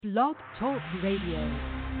Blog Talk Radio.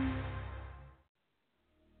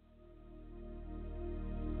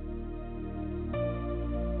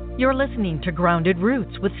 You're listening to Grounded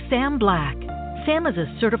Roots with Sam Black. Sam is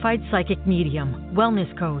a certified psychic medium,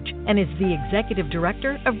 wellness coach, and is the executive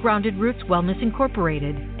director of Grounded Roots Wellness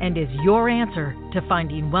Incorporated, and is your answer to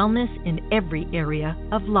finding wellness in every area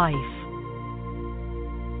of life.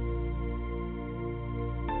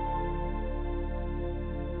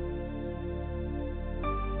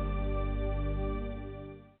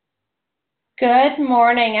 Good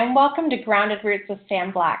morning and welcome to Grounded Roots with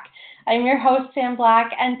Sam Black. I'm your host, Sam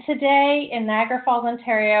Black, and today in Niagara Falls,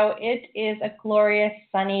 Ontario, it is a glorious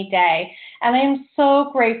sunny day. And I am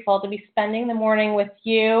so grateful to be spending the morning with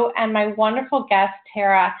you and my wonderful guest,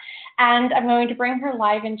 Tara. And I'm going to bring her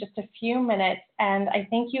live in just a few minutes, and I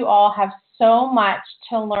think you all have so much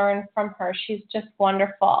to learn from her. She's just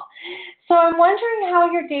wonderful. So I'm wondering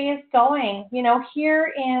how your day is going. You know,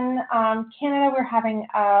 here in Canada, we're having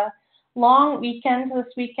a long weekend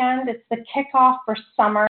this weekend. It's the kickoff for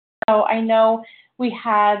summer. So I know we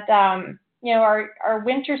had, our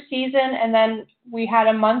winter season, and then we had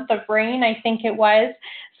a month of rain, I think it was.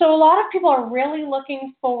 So a lot of people are really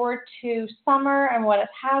looking forward to summer and what it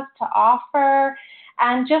has to offer,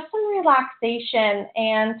 and just some relaxation.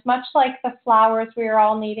 And much like the flowers, we are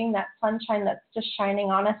all needing that sunshine that's just shining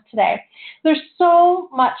on us today. There's so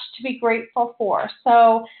much to be grateful for.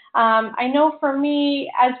 So I know for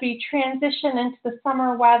me, as we transition into the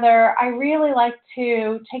summer weather, I really like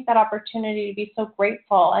to take that opportunity to be so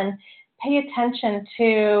grateful and pay attention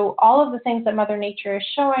to all of the things that Mother Nature is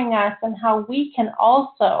showing us and how we can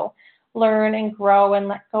also learn and grow and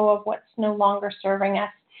let go of what's no longer serving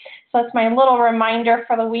us. So that's my little reminder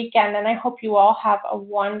for the weekend, and I hope you all have a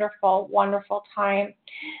wonderful, wonderful time.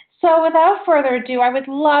 So without further ado, I would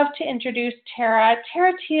love to introduce Tara.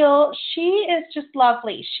 Tara Teal, she is just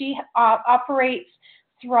lovely. She operates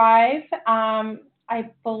Thrive, I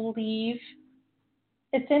believe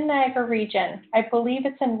it's in Niagara region. I believe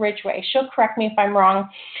it's in Ridgeway. She'll correct me if I'm wrong.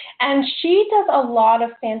 And she does a lot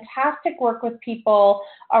of fantastic work with people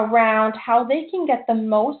around how they can get the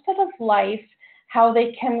most out of life, how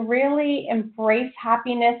they can really embrace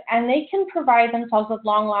happiness, and they can provide themselves with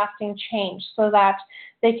long-lasting change so that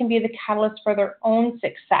they can be the catalyst for their own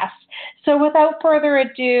success. So without further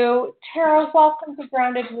ado, Tara, welcome to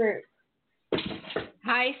Grounded Roots.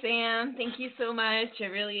 Hi, Sam. Thank you so much. I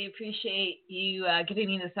really appreciate you giving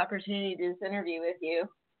me this opportunity to do this interview with you.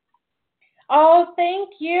 Oh, thank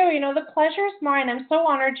you. You know, the pleasure is mine. I'm so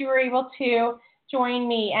honored you were able to join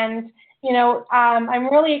me. And, you know,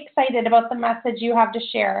 I'm really excited about the message you have to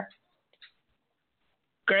share.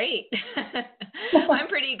 Great. I'm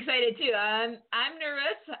pretty excited, too. I'm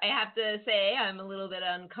nervous. I have to say I'm a little bit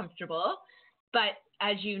uncomfortable. But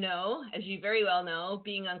as you know, as you very well know,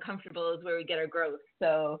 being uncomfortable is where we get our growth.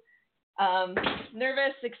 So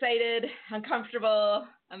nervous, excited, uncomfortable.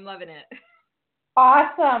 I'm loving it.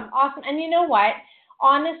 Awesome. And you know what?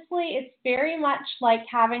 Honestly, it's very much like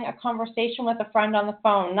having a conversation with a friend on the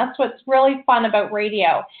phone. That's what's really fun about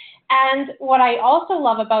radio. And what I also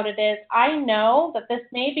love about it is I know that this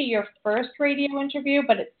may be your first radio interview,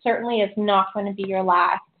 but it certainly is not going to be your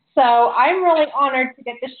last. So I'm really honored to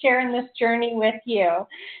get to share in this journey with you.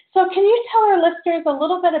 So can you tell our listeners a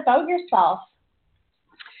little bit about yourself?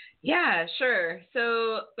 Yeah, sure.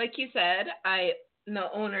 So like you said, I'm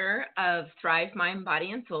the owner of Thrive Mind,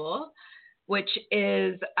 Body, and Soul, which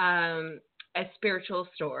is a spiritual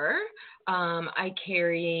store. I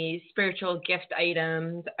carry spiritual gift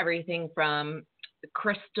items, everything from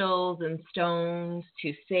crystals and stones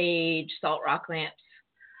to sage, salt rock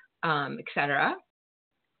lamps, etc.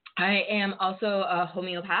 I am also a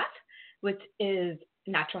homeopath, which is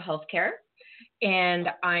natural health care, and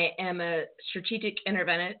I am a strategic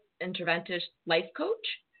interventionist life coach,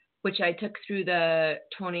 which I took through the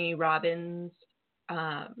Tony Robbins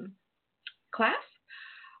class.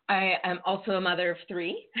 I am also a mother of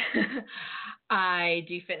 3. I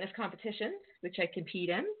do fitness competitions, which I compete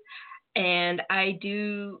in, and I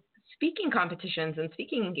do speaking competitions and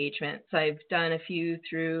speaking engagements. I've done a few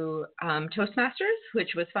through Toastmasters,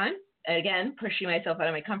 which was fun. Again, pushing myself out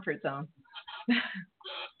of my comfort zone.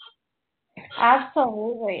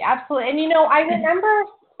 Absolutely. And you know, I remember,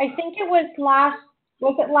 I think it was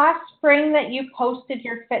last spring that you posted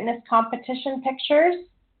your fitness competition pictures?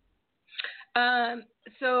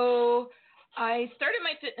 So I started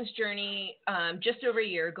my fitness journey just over a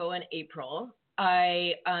year ago in April.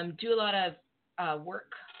 I do a lot of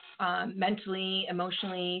work mentally,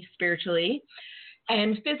 emotionally, spiritually,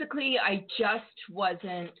 and physically I just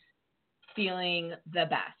wasn't feeling the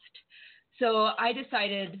best. So I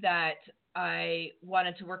decided that I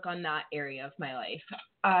wanted to work on that area of my life.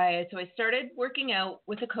 So I started working out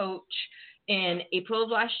with a coach in April of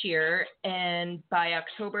last year, and by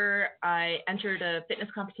October, I entered a fitness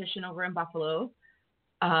competition over in Buffalo.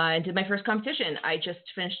 I did my first competition. I just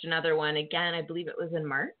finished another one again. I believe it was in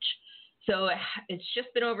March. So it's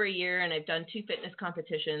just been over a year, and I've done 2 fitness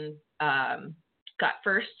competitions. Got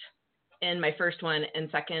first in my first one and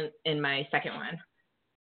second in my second one.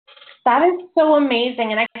 That is so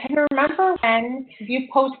amazing. And I can remember when you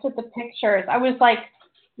posted the pictures, I was like,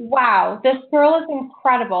 wow, this girl is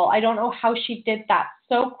incredible. I don't know how she did that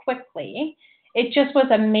so quickly. It just was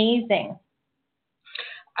amazing.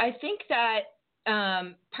 I think that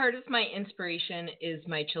part of my inspiration is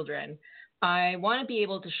my children. I want to be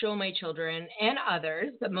able to show my children and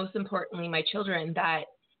others, but most importantly, my children, that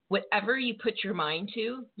whatever you put your mind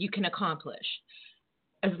to, you can accomplish.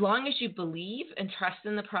 As long as you believe and trust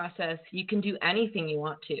in the process, you can do anything you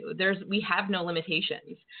want to. We have no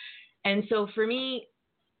limitations. And so for me,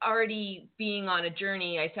 already being on a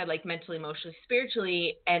journey, I said, like, mentally, emotionally,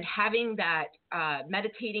 spiritually, and having that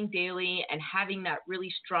meditating daily and having that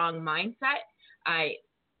really strong mindset, I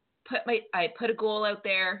put a goal out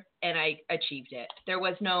there and I achieved it. There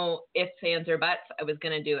was no ifs, ands, or buts. I was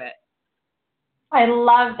going to do it. I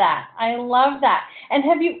love that. I love that. And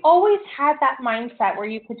have you always had that mindset where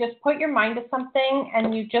you could just put your mind to something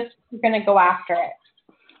and you're going to go after it?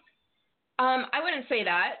 I wouldn't say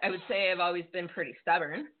that. I would say I've always been pretty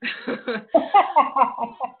stubborn. But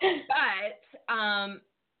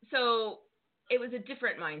so it was a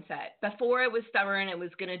different mindset. Before I was stubborn, I was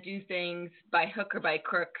going to do things by hook or by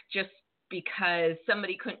crook just because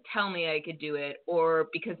somebody couldn't tell me I could do it or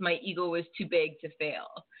because my ego was too big to fail.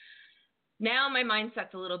 Now my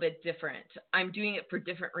mindset's a little bit different. I'm doing it for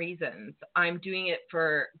different reasons. I'm doing it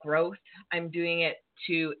for growth. I'm doing it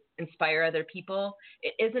to inspire other people.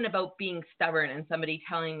 It isn't about being stubborn and somebody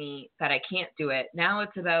telling me that I can't do it. Now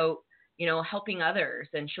it's about, helping others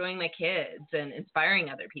and showing my kids and inspiring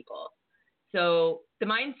other people. So the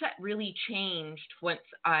mindset really changed once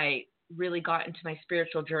I really got into my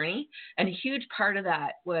spiritual journey. And a huge part of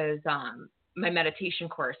that was my meditation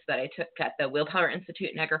course that I took at the Willpower Institute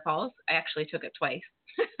in Niagara Falls. I actually took it twice.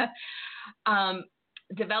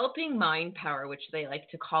 Developing mind power, which they like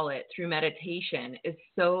to call it, through meditation is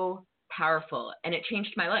so powerful, and it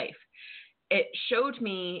changed my life. It showed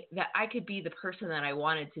me that I could be the person that I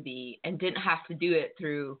wanted to be and didn't have to do it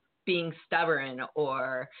through being stubborn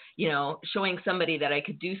or, showing somebody that I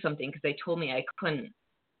could do something because they told me I couldn't.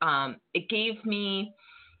 It gave me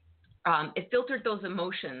it filtered those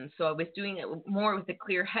emotions. So I was doing it more with a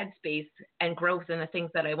clear headspace and growth in the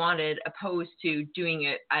things that I wanted, opposed to doing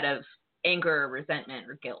it out of anger, or resentment,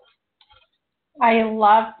 or guilt. I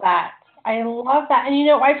love that. I love that.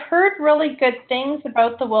 And, I've heard really good things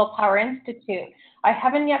about the Willpower Institute. I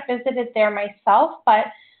haven't yet visited there myself, but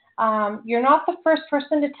you're not the first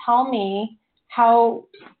person to tell me how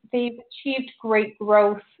they've achieved great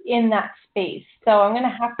growth in that space. So I'm going to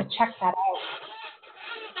have to check that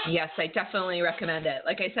out. Yes, I definitely recommend it.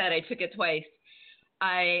 Like I said, I took it twice.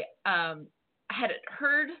 I had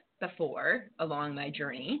heard before along my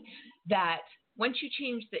journey that once you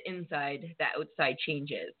change the inside, the outside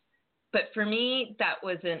changes. But for me, that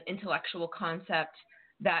was an intellectual concept.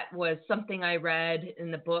 That was something I read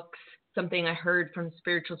in the books, something I heard from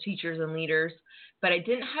spiritual teachers and leaders, but I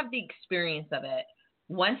didn't have the experience of it.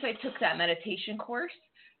 Once I took that meditation course,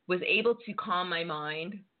 was able to calm my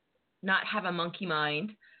mind, not have a monkey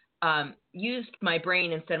mind, used my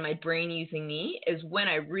brain instead of my brain using me, is when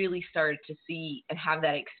I really started to see and have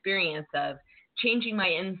that experience of changing my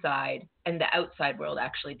inside, and the outside world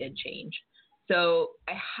actually did change. So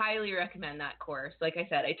I highly recommend that course. Like I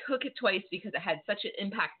said, I took it twice because it had such an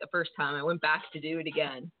impact the first time. I went back to do it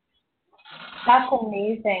again. That's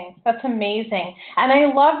amazing. That's amazing. And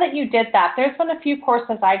I love that you did that. There's been a few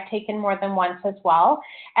courses I've taken more than once as well.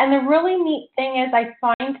 And the really neat thing is I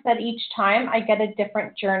find that each time I get a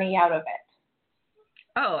different journey out of it.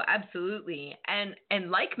 Oh, absolutely. And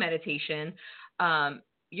like meditation,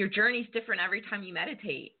 your journey is different every time you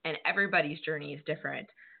meditate, and everybody's journey is different.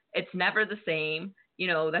 It's never the same.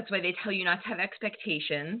 That's why they tell you not to have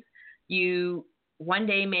expectations. You one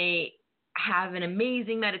day may have an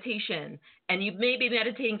amazing meditation, and you may be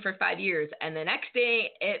meditating for 5 years, and the next day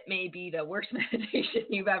it may be the worst meditation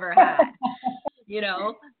you've ever had.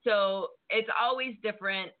 So it's always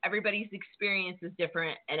different. Everybody's experience is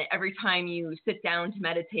different, and every time you sit down to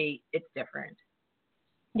meditate, it's different.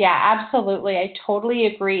 Yeah, absolutely. I totally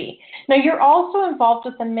agree. Now, you're also involved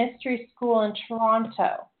with the Mystery School in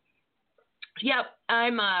Toronto. Yep,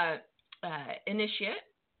 I'm a initiate.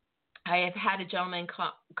 I have had a gentleman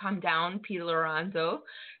come down, Peter Lorenzo,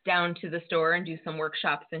 down to the store and do some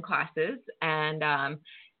workshops and classes and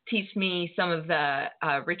teach me some of the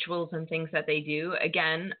rituals and things that they do.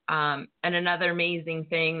 Again, and another amazing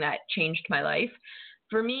thing that changed my life.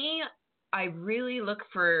 For me, I really look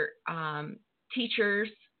for teachers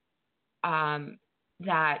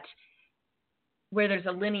that where there's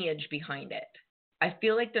a lineage behind it. I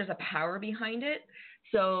feel like there's a power behind it.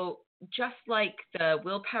 So just like the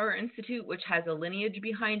Willpower Institute, which has a lineage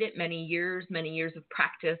behind it, many years of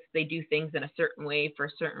practice, they do things in a certain way for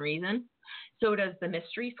a certain reason. So does the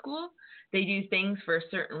Mystery School. They do things for a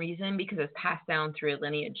certain reason because it's passed down through a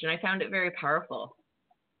lineage. And I found it very powerful.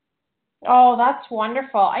 Oh, that's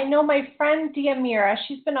wonderful. I know my friend Diamira,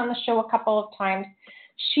 she's been on the show a couple of times.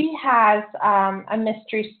 She has a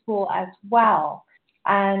mystery school as well.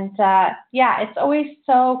 And it's always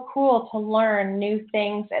so cool to learn new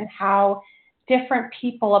things and how different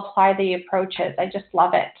people apply the approaches. I just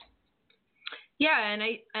love it. Yeah,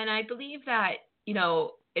 and I believe that,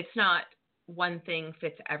 it's not one thing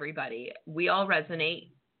fits everybody. We all resonate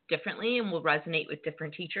differently and will resonate with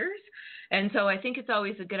different teachers. And so I think it's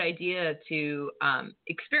always a good idea to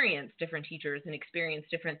experience different teachers and experience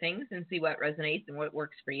different things and see what resonates and what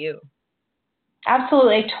works for you.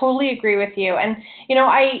 Absolutely. I totally agree with you. And,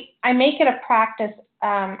 I make it a practice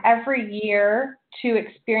every year to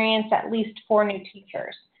experience at least 4 new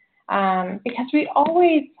teachers because we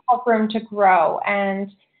always have room to grow.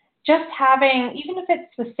 And just having, even if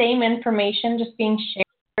it's the same information, just being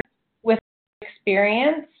shared with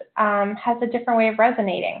experience has a different way of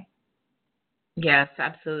resonating. Yes,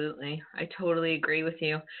 absolutely. I totally agree with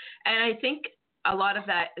you. And I think a lot of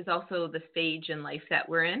that is also the stage in life that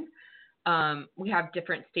we're in. We have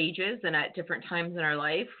different stages and at different times in our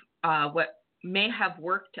life, what may have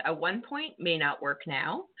worked at one point may not work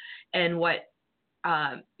now. And what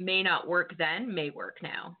may not work then may work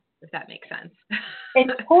now, if that makes sense. It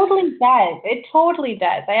totally does. It totally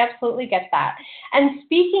does. I absolutely get that. And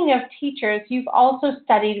speaking of teachers, you've also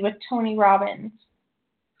studied with Tony Robbins.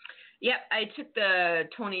 Yep, I took the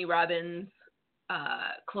Tony Robbins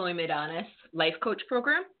Chloe Medanis Life Coach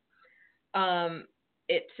Program.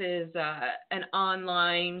 It is an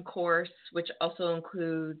online course, which also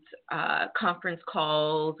includes conference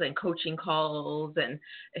calls and coaching calls and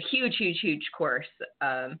a huge, huge, huge course.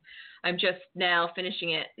 I'm just now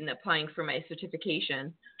finishing it and applying for my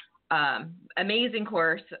certification. Amazing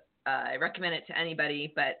course. I recommend it to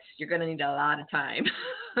anybody, but you're going to need a lot of time.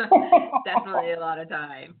 Definitely a lot of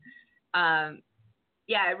time.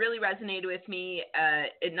 It really resonated with me.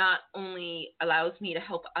 It not only allows me to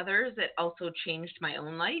help others, it also changed my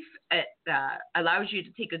own life. It allows you to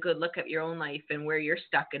take a good look at your own life and where you're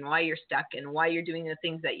stuck and why you're doing the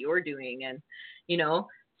things that you're doing. And,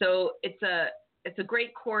 so it's a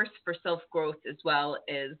great course for self-growth as well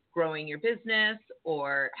as growing your business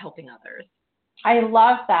or helping others. I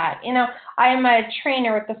love that. I'm a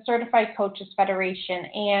trainer with the Certified Coaches Federation,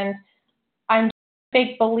 and I'm a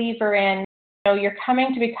big believer in you're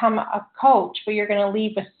coming to become a coach, but you're going to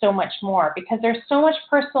leave with so much more because there's so much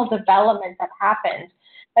personal development that happens.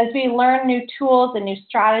 As we learn new tools and new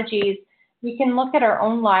strategies, we can look at our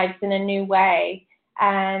own lives in a new way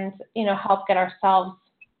and, help get ourselves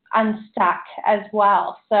unstuck as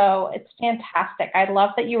well. So it's fantastic. I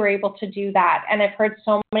love that you were able to do that. And I've heard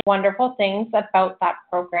so many wonderful things about that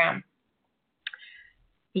program.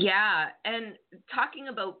 Yeah. And talking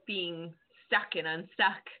about being stuck and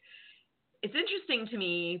unstuck, it's interesting to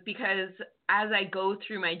me because as I go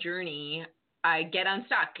through my journey, I get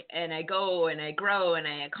unstuck and I go and I grow and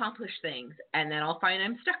I accomplish things and then I'll find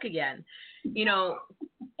I'm stuck again.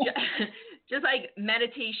 Just like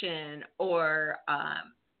meditation or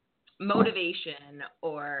motivation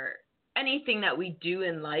or anything that we do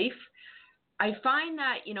in life, I find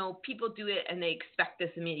that, people do it and they expect this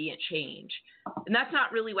immediate change. And that's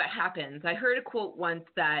not really what happens. I heard a quote once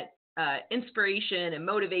that inspiration and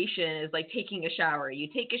motivation is like taking a shower. You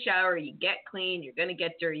take a shower, you get clean, you're going to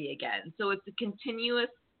get dirty again. So it's a continuous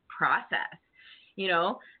process,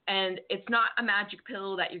 and it's not a magic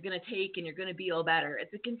pill that you're going to take and you're going to be all better.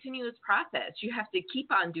 It's a continuous process. You have to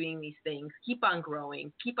keep on doing these things, keep on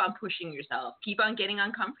growing, keep on pushing yourself, keep on getting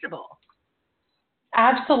uncomfortable.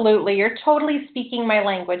 Absolutely. You're totally speaking my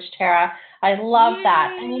language, Tara. I love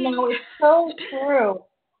that. And, it's so true.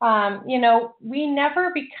 We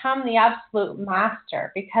never become the absolute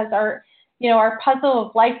master because our puzzle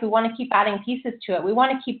of life, we want to keep adding pieces to it. We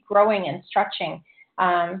want to keep growing and stretching.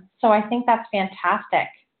 So I think that's fantastic.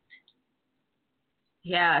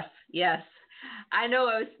 Yes. I know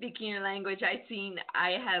I was speaking your language.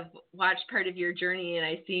 I have watched part of your journey, and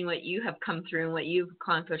I've seen what you have come through and what you've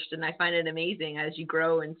accomplished, and I find it amazing as you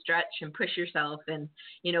grow and stretch and push yourself and,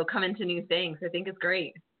 come into new things. I think it's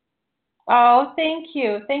great. Oh, thank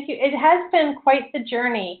you. Thank you. It has been quite the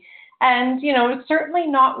journey. And, it's certainly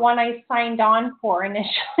not one I signed on for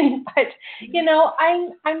initially, but,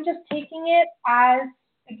 I'm just taking it as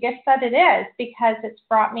a gift that it is, because it's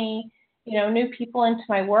brought me, new people into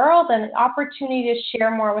my world and an opportunity to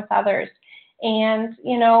share more with others. And,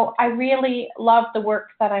 I really love the work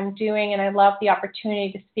that I'm doing, and I love the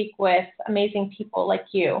opportunity to speak with amazing people like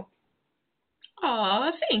you.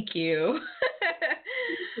 Oh, thank you.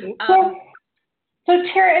 So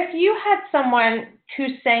Tara, if you had someone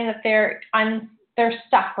who's saying that they're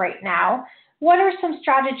stuck right now, what are some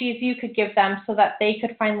strategies you could give them so that they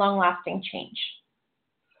could find long-lasting change?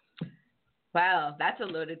 Wow, that's a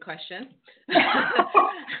loaded question.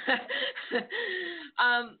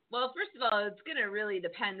 Well, first of all, it's going to really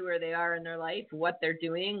depend where they are in their life, what they're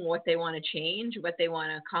doing, what they want to change, what they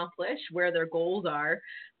want to accomplish, where their goals are.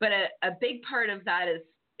 But a big part of that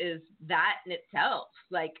is that in itself,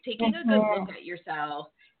 like taking a good look at yourself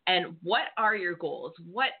and what are your goals?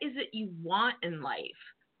 What is it you want in life?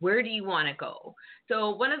 Where do you want to go?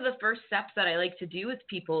 So one of the first steps that I like to do with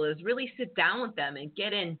people is really sit down with them and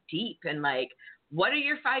get in deep and like, what are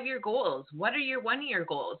your 5-year goals? What are your 1-year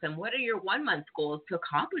goals? And what are your 1-month goals to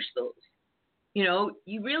accomplish those?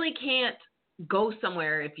 You really can't go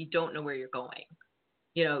somewhere if you don't know where you're going.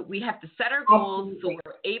 We have to set our goals so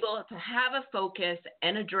we're able to have a focus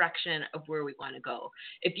and a direction of where we want to go.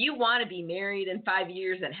 If you want to be married in 5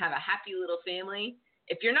 years and have a happy little family,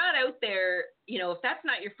 if you're not out there, if that's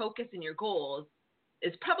not your focus and your goals,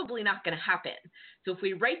 it's probably not going to happen. So if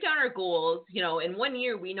we write down our goals, in 1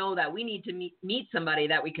 year, we know that we need to meet somebody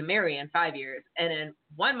that we can marry in 5 years. And in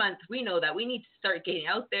 1 month, we know that we need to start getting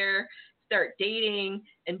out there, start dating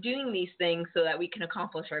and doing these things so that we can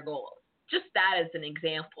accomplish our goals. Just that as an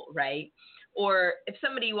example, right? Or if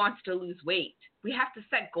somebody wants to lose weight, we have to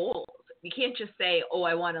set goals. We can't just say, oh,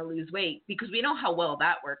 I want to lose weight, because we know how well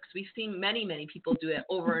that works. We've seen many, many people do it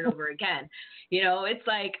over and over again. It's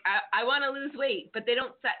like, I want to lose weight, but they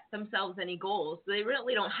don't set themselves any goals. So they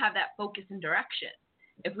really don't have that focus and direction.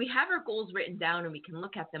 If we have our goals written down and we can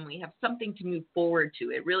look at them, we have something to move forward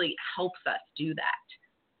to. It really helps us do that.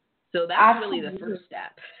 So that's Absolutely. Really the first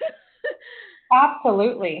step.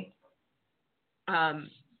 Absolutely.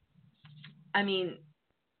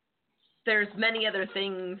 There's many other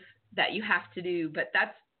things that you have to do, but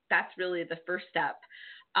that's really the first step.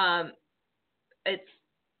 It's,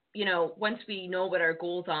 once we know what our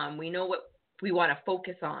goals are, we know what we want to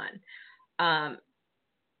focus on.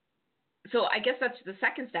 So I guess that's the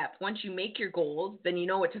second step. Once you make your goals, then you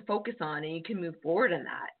know what to focus on and you can move forward in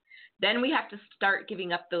that. Then we have to start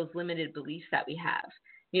giving up those limited beliefs that we have.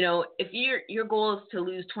 If your goal is to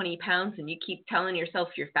lose 20 pounds and you keep telling yourself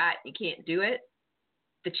you're fat and you can't do it,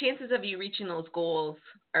 the chances of you reaching those goals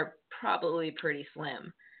are probably pretty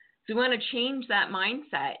slim. So we want to change that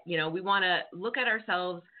mindset. We want to look at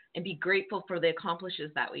ourselves and be grateful for the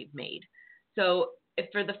accomplishments that we've made. So if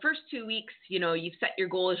for the first 2 weeks, you've set your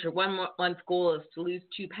goal as your 1 month goal is to lose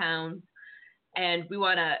 2 pounds, and we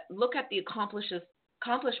want to look at the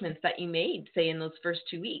accomplishments that you made, say, in those first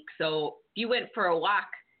 2 weeks. So if you went for a walk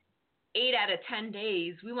 8 out of 10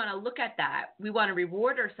 days, we want to look at that. We want to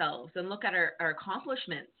reward ourselves and look at our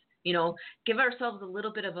accomplishments, give ourselves a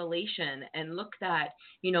little bit of elation and look that,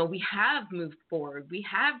 we have moved forward. We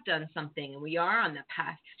have done something and we are on the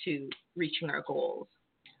path to reaching our goals.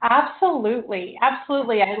 Absolutely.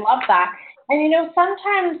 Absolutely. I love that. And,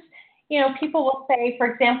 sometimes, people will say, for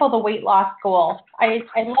example, the weight loss goal. I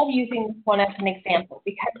love using this one as an example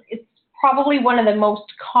because it's probably one of the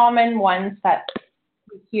most common ones that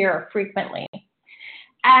we hear frequently.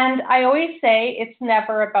 And I always say it's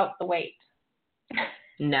never about the weight.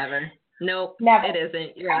 Never. Nope. Never. It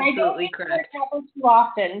isn't. You're absolutely correct. Never too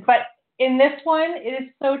often, but in this one, it is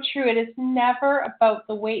so true. It is never about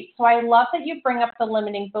the weight. So I love that you bring up the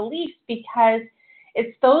limiting beliefs, because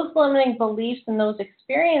it's those limiting beliefs and those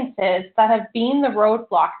experiences that have been the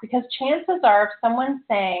roadblock. Because chances are, if someone's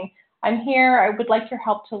saying, I'm here, I would like your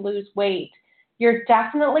help to lose weight, you're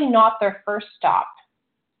definitely not their first stop.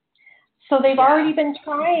 So they've already been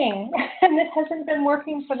trying and it hasn't been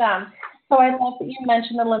working for them. So I love that you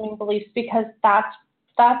mentioned the limiting beliefs, because that's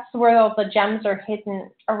where all the gems are hidden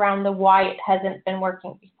around the why it hasn't been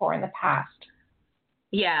working before in the past.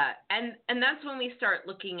 Yeah, and that's when we start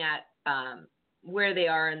looking at where they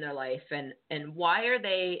are in their life and why are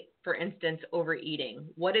they, for instance, overeating?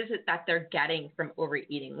 What is it that they're getting from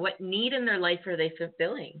overeating? What need in their life are they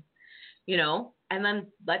fulfilling? and then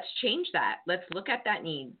let's change that. Let's look at that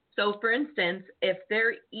need. So for instance, if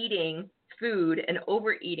they're eating food and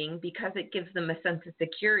overeating because it gives them a sense of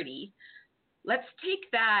security, let's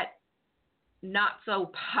take that not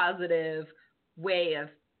so positive way of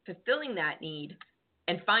fulfilling that need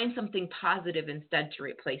and find something positive instead to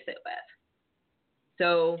replace it with.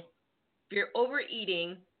 So if you're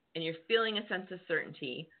overeating and you're feeling a sense of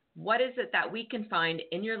certainty, what is it that we can find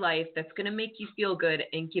in your life that's going to make you feel good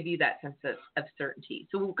and give you that sense of certainty?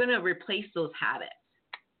 So we're going to replace those habits.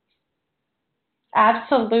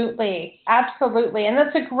 Absolutely. Absolutely. And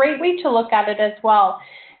that's a great way to look at it as well,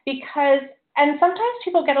 because, and sometimes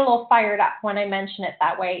people get a little fired up when I mention it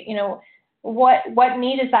that way. What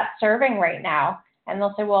need is that serving right now? And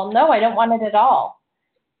they'll say, well, no, I don't want it at all.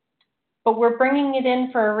 But we're bringing it in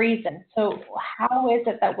for a reason. So how is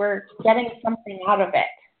it that we're getting something out of it?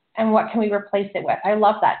 And what can we replace it with? I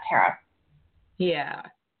love that, Tara. Yeah.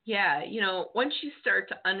 Once you start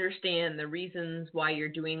to understand the reasons why you're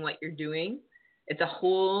doing what you're doing, it's a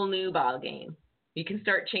whole new ball game. You can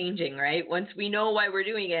start changing, right? Once we know why we're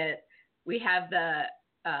doing it, we have the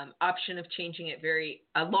option of changing it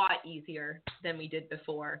a lot easier than we did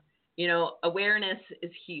before. Awareness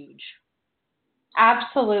is huge.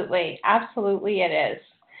 Absolutely. Absolutely it is.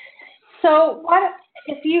 So what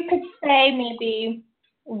if you could say maybe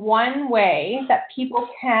one way that people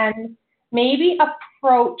can maybe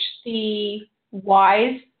approach the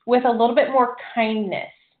whys with a little bit more kindness?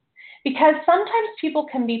 Because sometimes people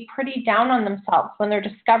can be pretty down on themselves when they're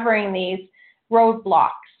discovering these roadblocks.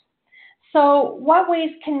 So what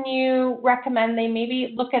ways can you recommend they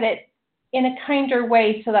maybe look at it in a kinder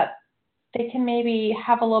way so that they can maybe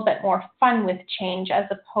have a little bit more fun with change as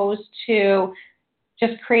opposed to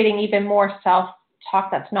just creating even more self-talk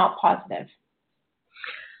that's not positive?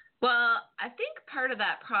 Well, I think part of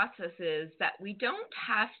that process is that we don't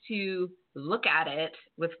have to look at it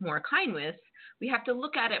with more kindness. We have to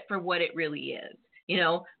look at it for what it really is.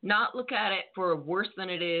 Not look at it for worse than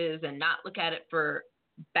it is and not look at it for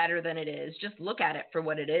better than it is. Just look at it for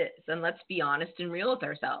what it is. And let's be honest and real with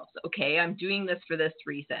ourselves. Okay, I'm doing this for this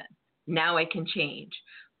reason. Now I can change.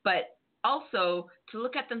 But also to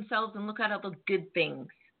look at themselves and look at all the good things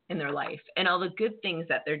in their life and all the good things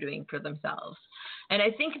that they're doing for themselves. And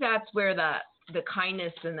I think that's where the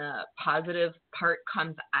kindness and the positive part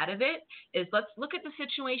comes out of it, is let's look at the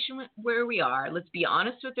situation where we are. Let's be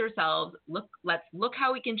honest with ourselves. Let's look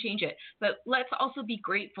how we can change it. But let's also be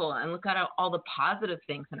grateful and look at all the positive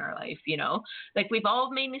things in our life, Like we've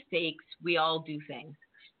all made mistakes. We all do things,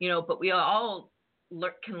 but we all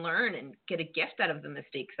can learn and get a gift out of the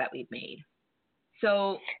mistakes that we've made.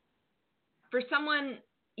 So for someone,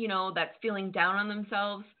 that's feeling down on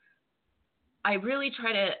themselves, I really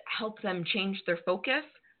try to help them change their focus.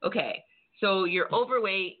 Okay, so you're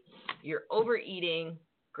overweight, you're overeating,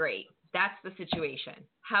 great. That's the situation.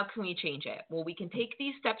 How can we change it? Well, we can take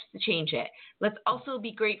these steps to change it. Let's also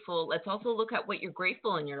be grateful. Let's also look at what you're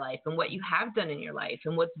grateful in your life and what you have done in your life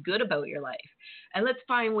and what's good about your life. And let's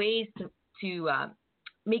find ways to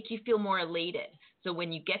make you feel more elated. So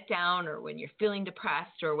when you get down or when you're feeling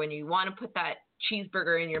depressed or when you want to put that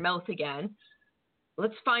cheeseburger in your mouth again,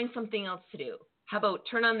 let's find something else to do. How about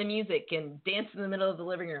turn on the music and dance in the middle of the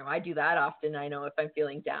living room? I do that often, I know, if I'm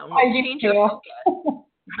feeling down. Change your focus,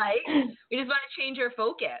 right? We just want to change our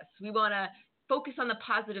focus. We want to focus on the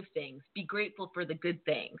positive things, be grateful for the good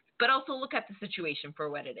things, but also look at the situation for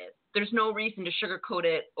what it is. There's no reason to sugarcoat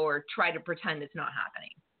it or try to pretend it's not happening.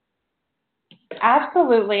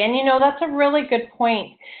 Absolutely. And that's a really good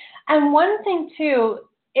point. And one thing too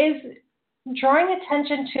is drawing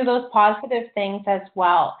attention to those positive things as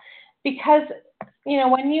well. Because,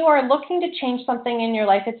 when you are looking to change something in your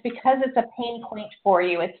life, it's because it's a pain point for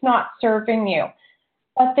you. It's not serving you.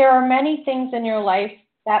 But there are many things in your life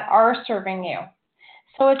that are serving you.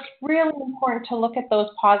 So it's really important to look at those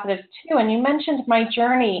positives too. And you mentioned my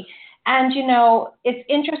journey. And, it's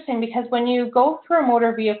interesting because when you go through a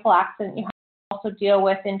motor vehicle accident, you have to also deal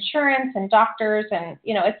with insurance and doctors, and,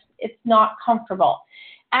 it's not comfortable.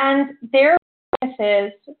 And their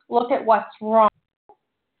is look at what's wrong.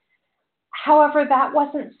 However, that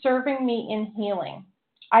wasn't serving me in healing.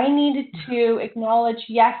 I needed to acknowledge,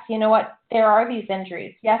 yes, there are these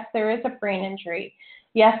injuries. Yes, there is a brain injury.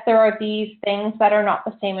 Yes, there are these things that are not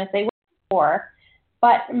the same as they were before.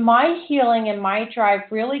 But my healing and my drive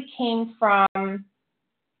really came from,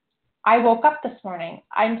 I woke up this morning.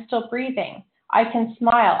 I'm still breathing. I can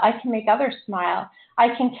smile. I can make others smile.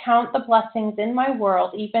 I can count the blessings in my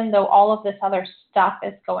world, even though all of this other stuff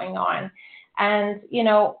is going on. And,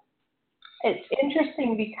 it's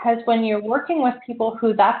interesting because when you're working with people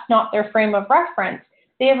who that's not their frame of reference,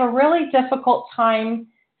 they have a really difficult time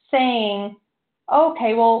saying,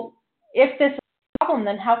 okay, well, if this is a problem,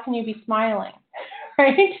 then how can you be smiling?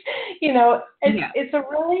 Right? It's a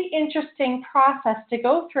really interesting process to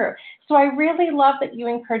go through. So I really love that you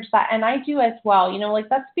encourage that. And I do as well.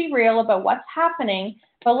 Let's be real about what's happening,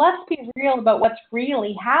 but let's be real about what's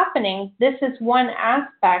really happening. This is one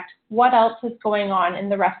aspect. What else is going on in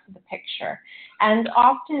the rest of the picture? And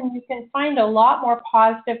often you can find a lot more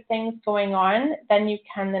positive things going on than you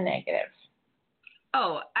can the negative.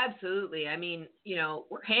 Oh, absolutely. I mean,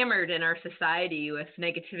 we're hammered in our society with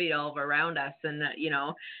negativity all around us, and,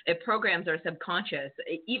 it programs our subconscious,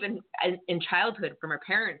 even in childhood from our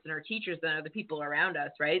parents and our teachers and other people around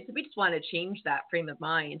us, right? So we just want to change that frame of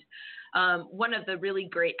mind. One of the really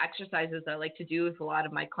great exercises I like to do with a lot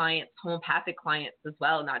of my clients, homeopathic clients as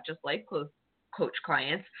well, not just life coach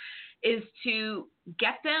clients, is to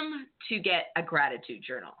get them to get a gratitude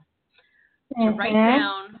journal. To write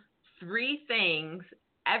down 3 things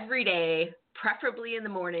every day, preferably in the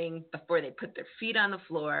morning before they put their feet on the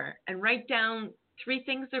floor, and write down 3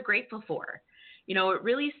 things they're grateful for. It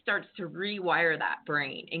really starts to rewire that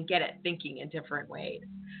brain and get it thinking in different ways.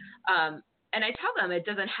 And I tell them it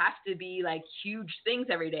doesn't have to be like huge things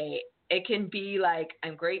every day. It can be like,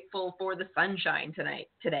 I'm grateful for the sunshine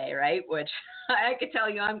today, right? Which I could tell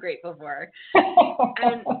you I'm grateful for.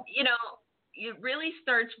 And, it really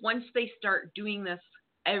starts once they start doing this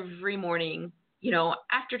every morning.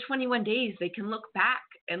 After 21 days, they can look back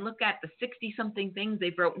and look at the 60-something things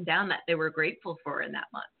they've written down that they were grateful for in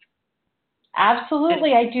that month.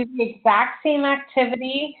 Absolutely. I do the exact same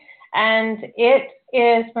activity, and it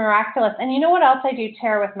is miraculous. And you know what else I do,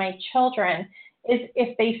 Tara, with my children is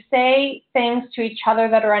if they say things to each other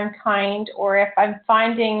that are unkind, or if I'm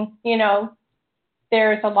finding,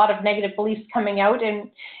 there's a lot of negative beliefs coming out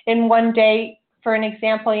in one day, for an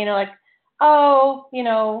example, like, oh,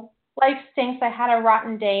 life stinks, I had a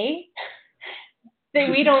rotten day.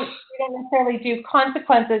 We don't necessarily do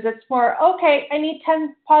consequences. It's more, okay, I need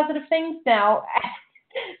 10 positive things now.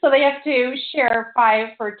 So they have to share 5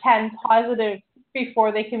 or 10 positive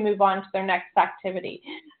before they can move on to their next activity.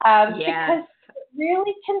 Because it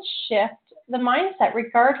really can shift the mindset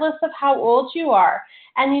regardless of how old you are.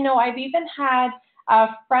 And, I've even had a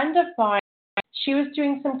friend of mine, she was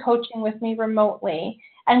doing some coaching with me remotely,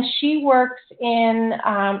 and she works in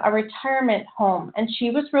a retirement home, and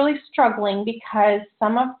she was really struggling because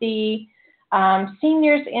some of the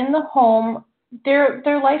seniors in the home,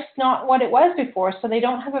 their life's not what it was before, so they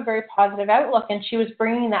don't have a very positive outlook, and she was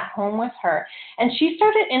bringing that home with her. And she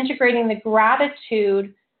started integrating the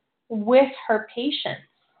gratitude with her patients.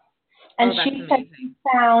 And she said she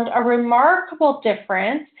found a remarkable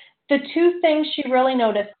difference. The 2 things she really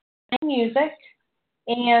noticed, music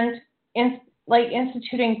and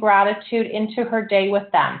instituting gratitude into her day with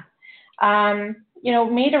them,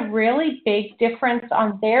 made a really big difference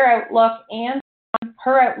on their outlook and on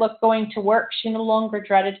her outlook going to work. She no longer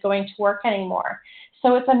dreaded going to work anymore.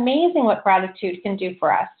 So it's amazing what gratitude can do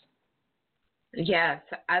for us. Yes,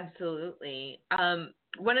 absolutely.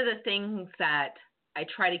 One of the things that I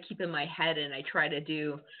try to keep in my head and I try to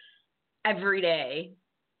do every day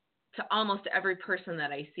to almost every person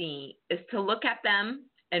that I see is to look at them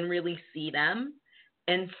and really see them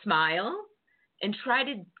and smile and try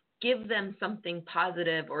to give them something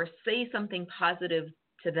positive or say something positive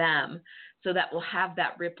to them so that we'll have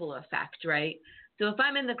that ripple effect, right? So if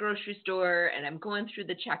I'm in the grocery store and I'm going through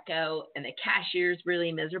the checkout and the cashier's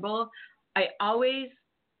really miserable, I always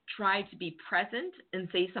try to be present and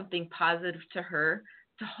say something positive to her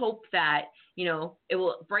to hope that, it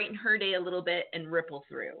will brighten her day a little bit and ripple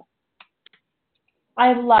through.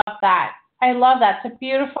 I love that. It's a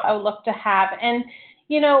beautiful outlook to have. And,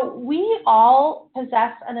 we all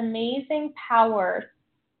possess an amazing power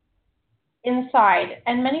inside,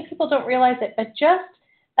 and many people don't realize it, but just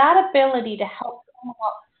that ability to help someone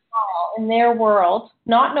else smile in their world,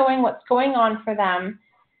 not knowing what's going on for them,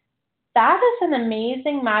 that is an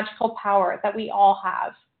amazing magical power that we all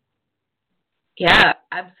have. Yeah,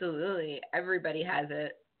 absolutely. Everybody has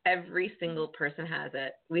it. Every single person has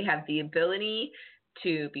it. We have the ability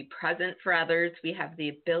to be present for others. We have the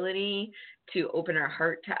ability to open our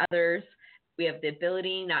heart to others. We have the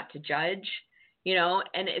ability not to judge,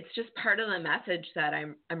 and it's just part of the message that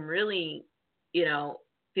I'm really,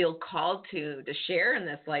 feel called to share in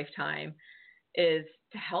this lifetime is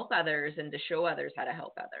to help others and to show others how to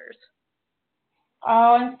help others.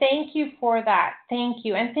 Oh, and thank you for that. Thank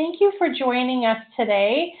you. And thank you for joining us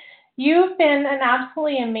today. You've been an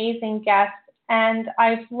absolutely amazing guest, and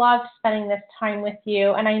I've loved spending this time with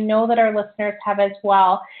you, and I know that our listeners have as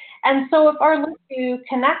well. And so if our listeners to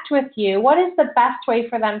connect with you, what is the best way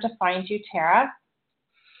for them to find you, Tara?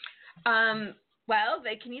 Well,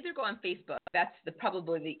 they can either go on Facebook. That's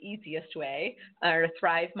probably the easiest way, or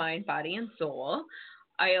Thrive Mind, Body, and Soul.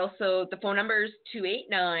 The phone number is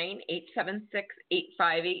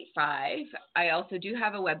 289-876-8585. I also do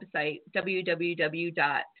have a website,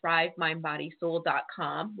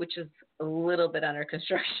 www.thrivemindbodysoul.com, which is a little bit under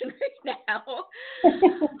construction right now.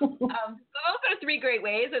 Those are 3 great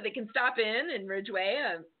ways that they can stop in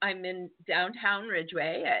Ridgeway. I'm in downtown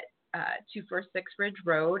Ridgeway at 246 Ridge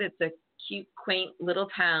Road. It's a cute, quaint little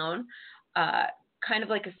town. Kind of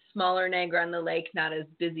like a smaller Niagara on the Lake, not as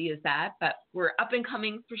busy as that, but we're up and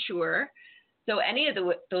coming for sure. So any of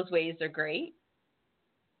those ways are great.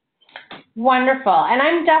 Wonderful. And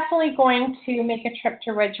I'm definitely going to make a trip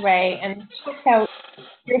to Ridgeway and check out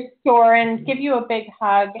your store and give you a big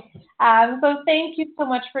hug. So thank you so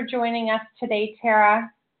much for joining us today,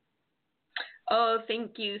 Tara. Oh,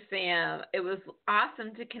 thank you, Sam. It was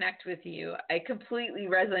awesome to connect with you. I completely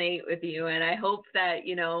resonate with you, and I hope that,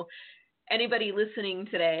 anybody listening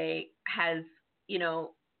today has,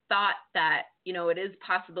 thought that, it is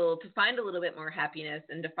possible to find a little bit more happiness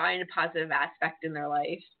and to find a positive aspect in their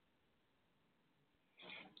life.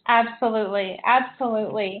 Absolutely.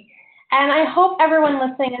 Absolutely. And I hope everyone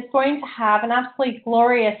listening is going to have an absolutely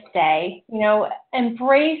glorious day.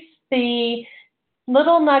 Embrace the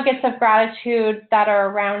little nuggets of gratitude that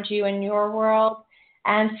are around you in your world.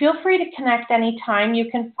 And feel free to connect anytime. You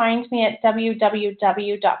can find me at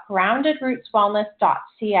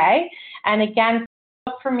www.groundedrootswellness.ca. And again,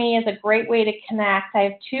 Facebook for me is a great way to connect. I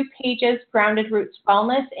have 2 pages, Grounded Roots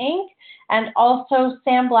Wellness, Inc., and also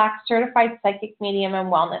Sam Black, Certified Psychic Medium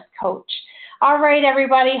and Wellness Coach. All right,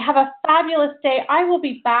 everybody, have a fabulous day. I will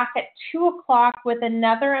be back at 2 o'clock with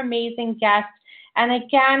another amazing guest. And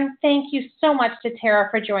again, thank you so much to Tara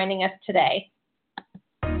for joining us today.